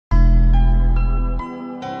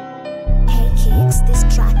kicks,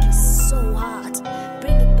 this track is so hard.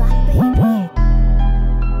 Bring it back, baby.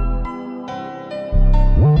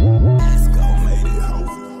 Let's go, made it home.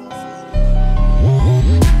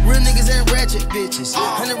 Real niggas ain't ratchet bitches.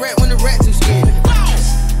 100 rat when the rat too skinny.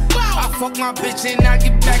 I fuck my bitch and I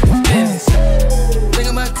get back to business. Think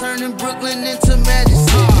about turning Brooklyn into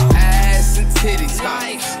Majesty. Ass and titties,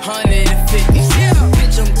 150s.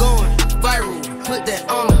 Bitch, I'm going viral. Put that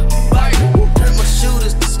on the Bible. Hurt my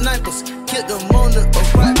shooters, the snipers. Killed them on the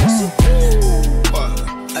arrival. So,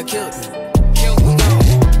 I killed them.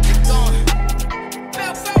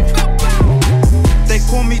 They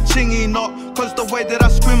call me Chingy not, cause the way that I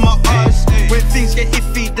squint my eyes. When things get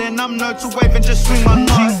iffy, then I'm known to wave and just swing my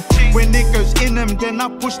knife. When it goes in them, then I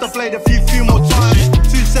push the blade a few more times.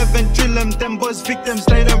 2-7 drill them boys victims,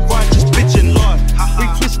 they don't ride, just bitchin' lie. We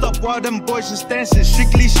twist up while them boys just dancing,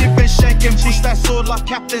 strictly shipping, shanking. Push that sword like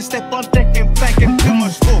captain, step on deck and flanking. Too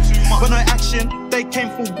much force, when I action, they came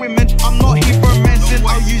for women. I'm not here romancing,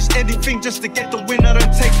 I'll use anything just to get the win, I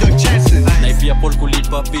don't take no chances. Naivia Paul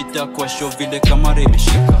kulipa vita kwa show vile kamera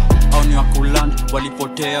imeshika. Au ni wakuland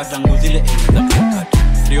walipotea tangu zile enzi za cricket.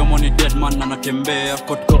 Rio money dead man anatembea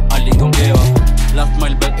kotko aligongewa. Last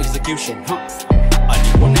mile by execution,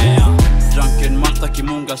 aliponea. Drunken master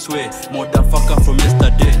kimunga sway, motherfucker from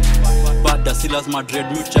yesterday. Bada si lazima dread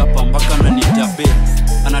mchapa mpaka nanitabe.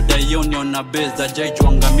 Anadai yoni na base za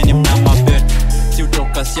jaijuanga mini mnama bed. Si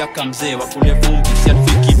utoka siaka mzee wakule vumbi si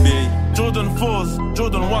atfiki bay. Jordan 4s,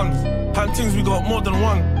 Jordan 1s, pantings we got more than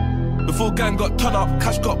one. The full gang got turned up,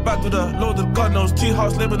 cash got bagged with a loaded gun. Those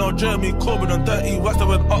T-House, Lebanon, Jeremy, Corbin and Dirty Wax that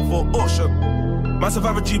went up for auction. Man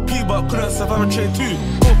survived a GP but couldn't survive a train too.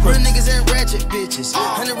 Real niggas ain't ratchet bitches.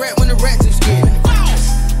 100 rat when the rat too skinny.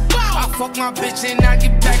 I fuck my bitch and I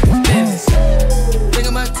get back to business. Think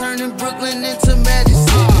about turning Brooklyn into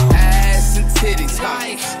Majesty. Ass and titties,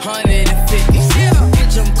 150s.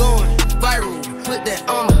 Bitch, I'm going viral. Put that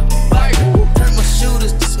on the Bible. Hurt my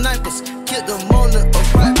shooters, the snipers. Killed them on the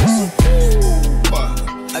arrival.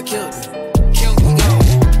 So, I killed them.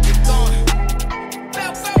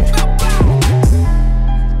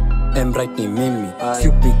 Right ni mimi,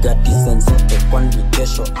 siupiga design zote kwani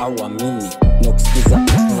kesho awamini. Nokusikiza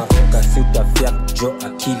tunatoka siuta fiat jo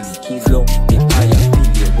akili. Flow ni haya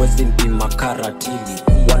pili, wezi mbi makaratili.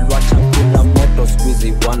 Walwacha kula moto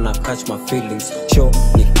squeezy wanna catch my feelings. Show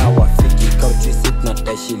ni kawa fiki, kauji sit na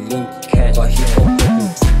taishi link. Kwa hiko ni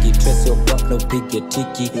tricky, trace your back no pige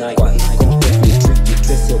tiki. Kwa hiko ni tricky,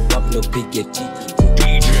 trace your back no pige tiki.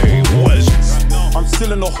 DJ WAZ. I'm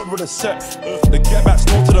still in the hood with a set. The get back's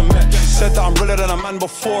known to the Met. She said that I'm realer than a man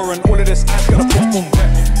before, and all of this ass gonna put on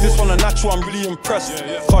wet. This one a natural, I'm really impressed.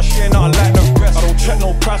 Cause she ain't nothing like the rest. I don't check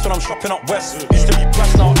no price when I'm shopping up west. Used to be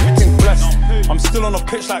blessed, now everything blessed. I'm still on the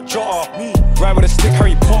pitch like Jota. Ride with a stick,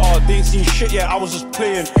 Harry Potter. They ain't seen shit yet, I was just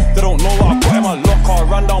playing. They don't know what I got in my locker.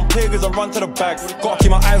 Run down pagans and run to the bag. Gotta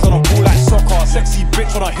keep my eyes on a ball like soccer. Sexy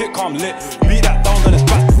bitch when I hit, come lit. Beat that down, then it's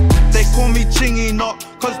back. They call me Chingy not,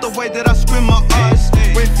 cause the way that I squint my eyes.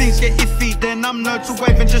 When things get iffy, then I'm known to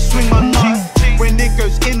wave and just swing my knife. When it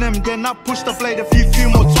goes in them, then I push the blade a few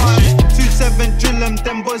more times. 2-7 drill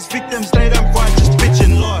them boys victims, they don't ride, just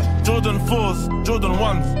bitchin' lie. Jordan 4s, Jordan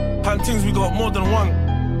 1s, pantings we got more than one.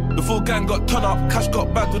 The full gang got turned up, cash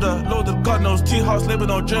got bagged with a loaded gun. Those T-House,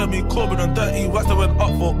 Lebanon, Jeremy, Corbin and Dirty Wax that went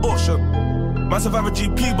up for auction. Man survived a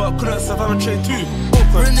GP but couldn't survive a train too.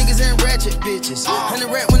 Real niggas ain't ratchet bitches. 100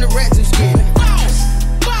 rat when the rat too skinny.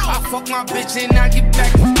 I fuck my bitch and I get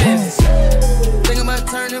back to business. Think about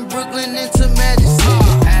turning Brooklyn into Majesty.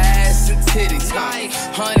 Ass and titties,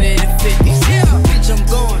 150s. Bitch, I'm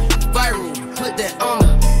going viral. Put that on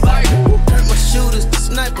the Bible. Hurt my shooters, the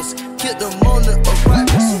snipers. Killed them on the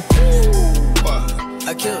arrival. So,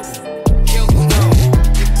 I killed them.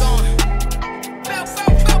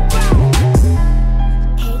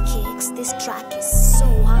 Hey kicks, this track is so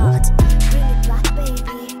hard.